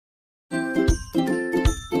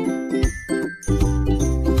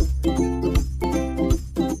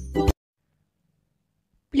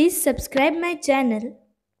Please subscribe my channel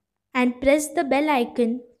and press the bell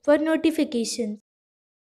icon for notifications.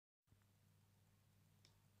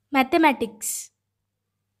 Mathematics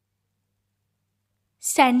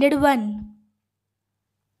Standard 1.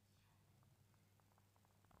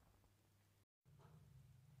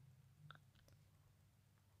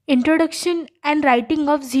 Introduction and writing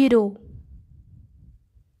of zero.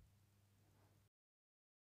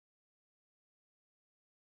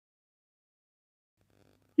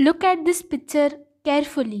 Look at this picture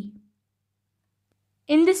carefully.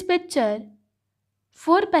 In this picture,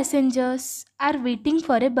 4 passengers are waiting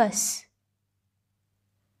for a bus.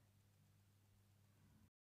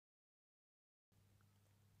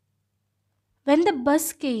 When the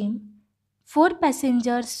bus came, 4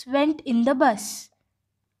 passengers went in the bus.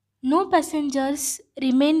 No passengers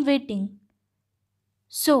remain waiting.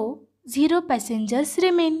 So, 0 passengers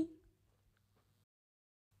remain.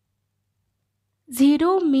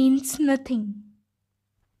 0 means nothing.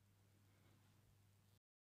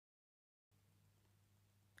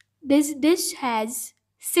 This dish has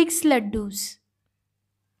 6 laddus.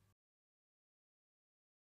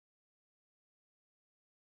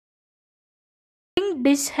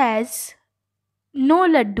 Dish has no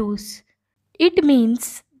laddus. It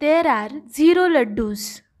means there are 0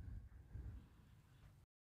 laddus.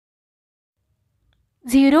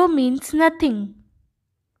 0 means nothing.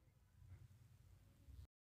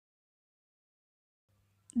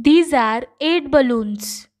 These are 8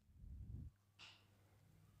 balloons.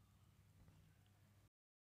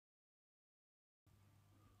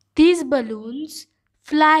 These balloons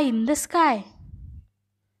fly in the sky.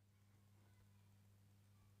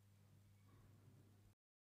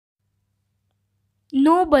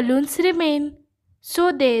 No balloons remain,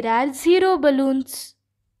 so there are 0 balloons.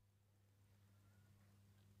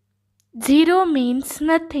 0 means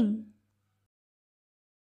nothing.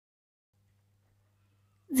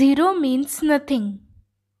 0 means nothing.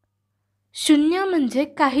 शून्य म्हणजे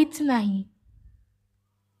काहीच नाही.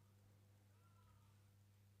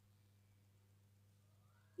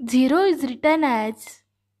 Zero is written as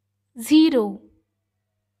 0.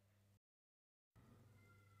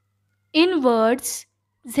 In words,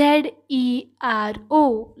 ZERO,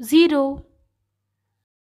 0.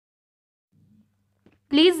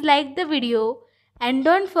 Please like the video and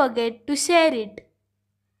don't forget to share it.